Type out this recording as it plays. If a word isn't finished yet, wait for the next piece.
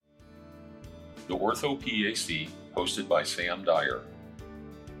the Ortho PAC, hosted by Sam Dyer.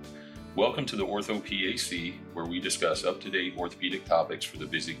 Welcome to the Ortho PAC, where we discuss up-to-date orthopedic topics for the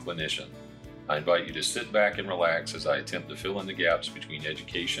busy clinician. I invite you to sit back and relax as I attempt to fill in the gaps between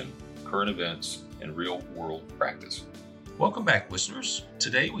education, current events, and real-world practice. Welcome back, listeners.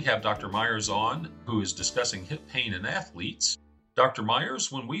 Today we have Dr. Maiers on, who is discussing hip pain in athletes. Dr.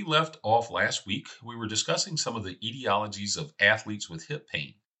 Maiers, when we left off last week, we were discussing some of the etiologies of athletes with hip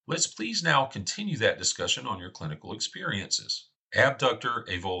pain. Let's please now continue that discussion on your clinical experiences. Abductor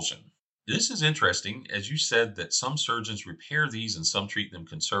avulsion. This is interesting, as you said that some surgeons repair these and some treat them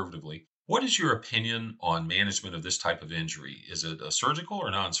conservatively. What is your opinion on management of this type of injury? Is it a surgical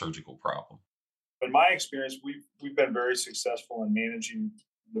or non-surgical problem? In my experience, we've been very successful in managing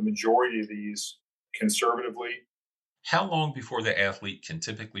the majority of these conservatively. How long before the athlete can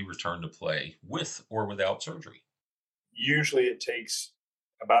typically return to play with or without surgery? Usually it takes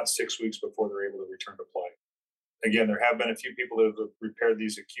about 6 weeks before they're able to return to play. Again, there have been a few people that have repaired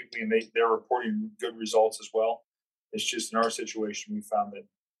these acutely, and they're reporting good results as well. It's just in our situation, we found that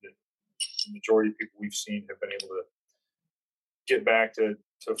the majority of people we've seen have been able to get back to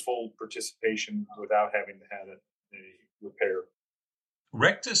full participation without having to have a repair.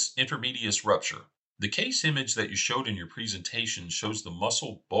 Rectus intermedius rupture. The case image that you showed in your presentation shows the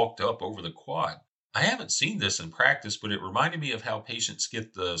muscle bulked up over the quad. I haven't seen this in practice, but it reminded me of how patients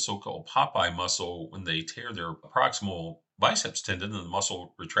get the so-called Popeye muscle when they tear their proximal biceps tendon and the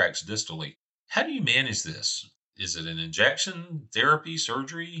muscle retracts distally. How do you manage this? Is it an injection, therapy,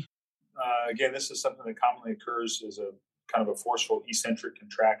 surgery? Again, this is something that commonly occurs as a kind of a forceful eccentric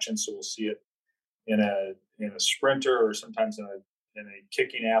contraction. So we'll see it in a sprinter, or sometimes in a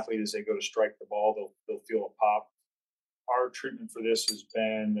kicking athlete as they go to strike the ball, they'll feel a pop. Our treatment for this has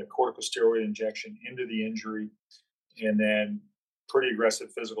been a corticosteroid injection into the injury, and then pretty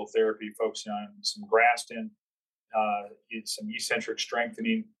aggressive physical therapy, focusing on some Graston, some eccentric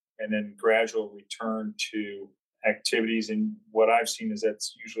strengthening, and then gradual return to activities. And what I've seen is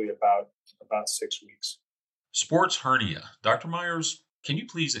that's usually about 6 weeks. Sports hernia. Dr. Maiers, can you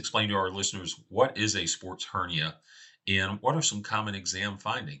please explain to our listeners what is a sports hernia and what are some common exam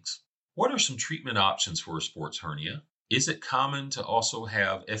findings? What are some treatment options for a sports hernia? Is it common to also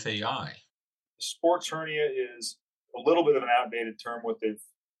have FAI? Sports hernia is a little bit of an outdated term. What they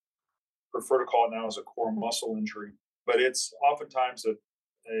prefer to call it now is a core muscle injury, but it's oftentimes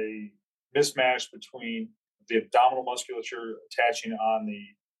a mismatch between the abdominal musculature attaching on the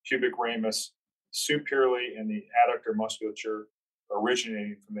pubic ramus superiorly and the adductor musculature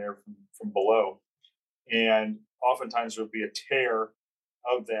originating from there, from below. And oftentimes there'll be a tear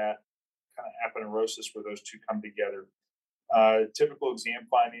of that kind of aponeurosis where those two come together. Typical exam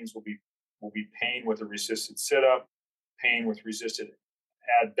findings will be pain with a resisted sit-up, pain with resisted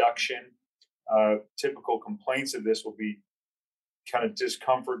adduction. Typical complaints of this will be kind of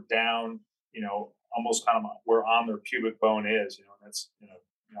discomfort down, almost kind of where on their pubic bone is, and that's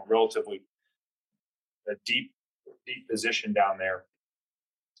relatively a deep position down there.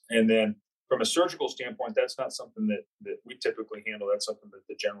 And then from a surgical standpoint, that's not something that we typically handle. That's something that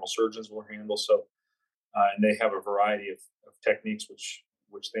the general surgeons will handle. So, and they have a variety of techniques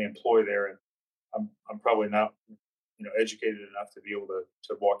which they employ there. And I'm probably not, educated enough to be able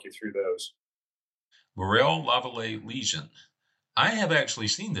to walk you through those. Morel-Lavallée lesion. I have actually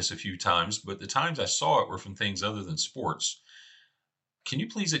seen this a few times, but the times I saw it were from things other than sports. Can you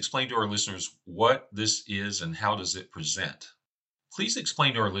please explain to our listeners what this is and how does it present? Please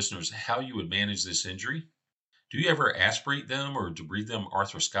explain to our listeners how you would manage this injury. Do you ever aspirate them or debride them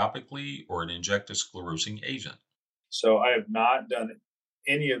arthroscopically or inject a sclerosing agent? So I have not done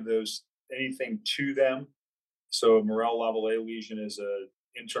anything to them. So a Morel-Lavallée lesion is an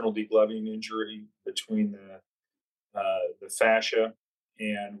internal degloving injury between the fascia,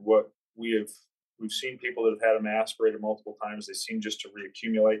 and what we've seen people that have had them aspirated multiple times, they seem just to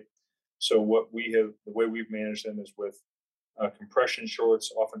reaccumulate. So the way we've managed them is with compression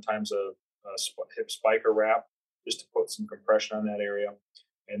shorts, oftentimes a hip spiker wrap, just to put some compression on that area.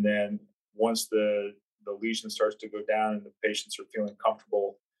 And then once the lesion starts to go down and the patients are feeling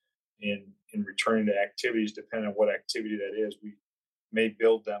comfortable in returning to activities, depending on what activity that is, we may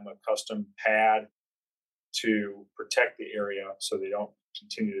build them a custom pad to protect the area so they don't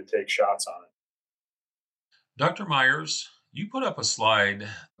continue to take shots on it. Dr. Maiers, you put up a slide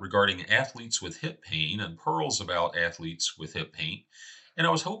regarding athletes with hip pain and pearls about athletes with hip pain, and I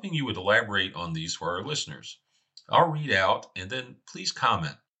was hoping you would elaborate on these for our listeners. I'll read out and then please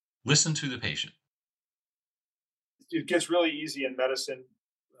comment. Listen to the patient. It gets really easy in medicine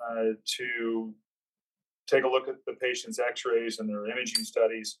to take a look at the patient's x-rays and their imaging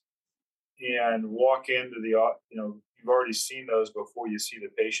studies and walk into you've already seen those before you see the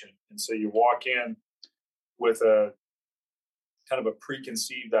patient. And so you walk in with a kind of a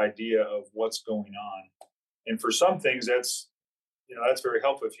preconceived idea of what's going on. And for some things, that's very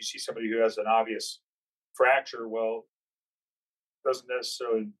helpful. If you see somebody who has an obvious fracture, well, doesn't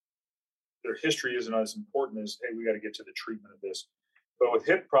necessarily, their history isn't as important as, hey, we got to get to the treatment of this. But with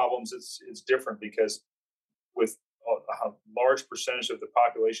hip problems, it's different, because with a large percentage of the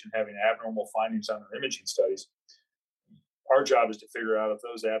population having abnormal findings on their imaging studies, our job is to figure out if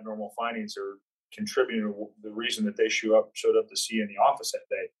those abnormal findings are contributing to the reason that they showed up to see in the office that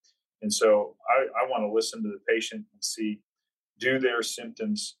day. And so I want to listen to the patient and see, do their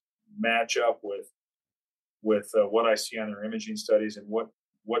symptoms match up with what I see on their imaging studies, and what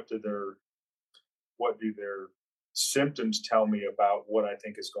do their symptoms tell me about what I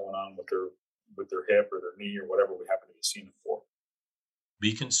think is going on with their hip or their knee or whatever we happen to be seeing it for.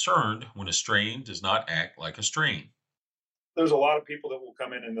 Be concerned when a strain does not act like a strain. There's a lot of people that will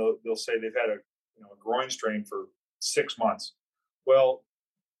come in and they'll say they've had a groin strain for 6 months. Well,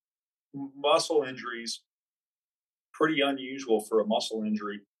 muscle injuries, pretty unusual for a muscle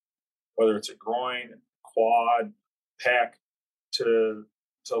injury, whether it's a groin, quad, pec, to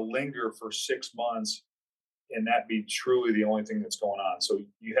linger for 6 months and that be truly the only thing that's going on. So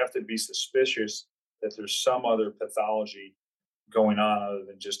you have to be suspicious that there's some other pathology going on other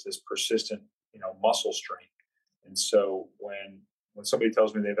than just this persistent, muscle strain. And so when somebody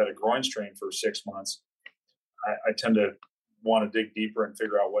tells me they've had a groin strain for 6 months, I tend to want to dig deeper and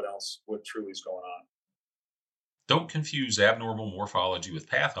figure out what truly is going on. Don't confuse abnormal morphology with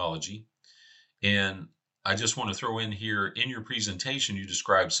pathology. And I just want to throw in here, in your presentation, you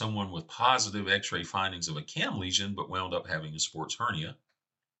described someone with positive x-ray findings of a cam lesion, but wound up having a sports hernia.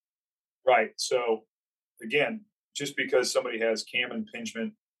 Right. So again, just because somebody has cam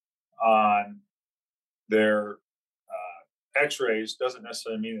impingement on their x-rays doesn't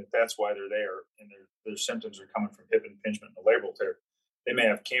necessarily mean that that's why they're there, and their symptoms are coming from hip impingement and labral tear. They may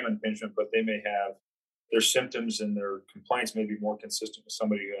have cam impingement, but they may have their symptoms and their complaints may be more consistent with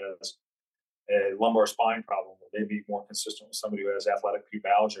somebody who has a lumbar spine problem, or maybe more consistent with somebody who has athletic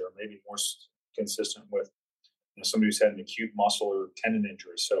pubalgia, or maybe more consistent with somebody who's had an acute muscle or tendon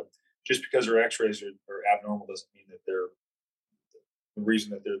injury. So just because their x-rays are abnormal doesn't mean that the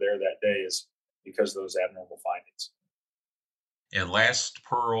reason that they're there that day is because of those abnormal findings. And last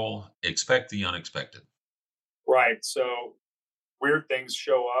pearl, expect the unexpected. Right. So weird things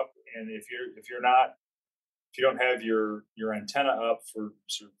show up, and if you don't have your antenna up for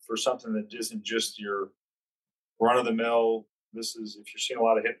something that isn't just your run of the mill, this is, if you're seeing a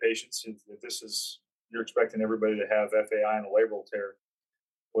lot of hip patients, if you're expecting everybody to have FAI and a labral tear.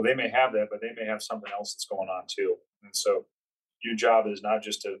 Well, they may have that, but they may have something else that's going on too. And so your job is not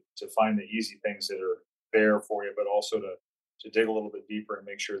just to find the easy things that are there for you, but also to dig a little bit deeper and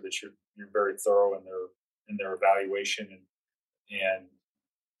make sure that you're very thorough in their evaluation and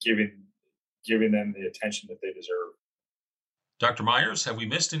giving them the attention that they deserve. Dr. Maiers, have we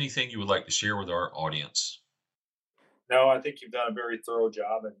missed anything you would like to share with our audience? No, I think you've done a very thorough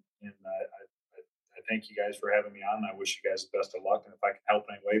job, and I thank you guys for having me on. I wish you guys the best of luck, and if I can help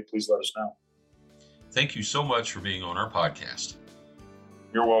in any way, please let us know. Thank you so much for being on our podcast.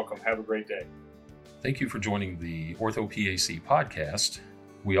 You're welcome. Have a great day. Thank you for joining the OrthoPAC podcast.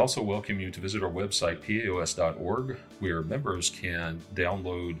 We also welcome you to visit our website, paos.org, where members can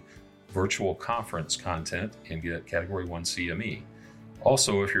download virtual conference content and get Category 1 CME.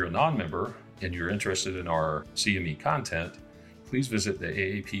 Also, if you're a non-member and you're interested in our CME content, please visit the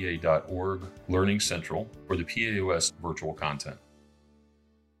aapa.org Learning Central for the PAOS virtual content.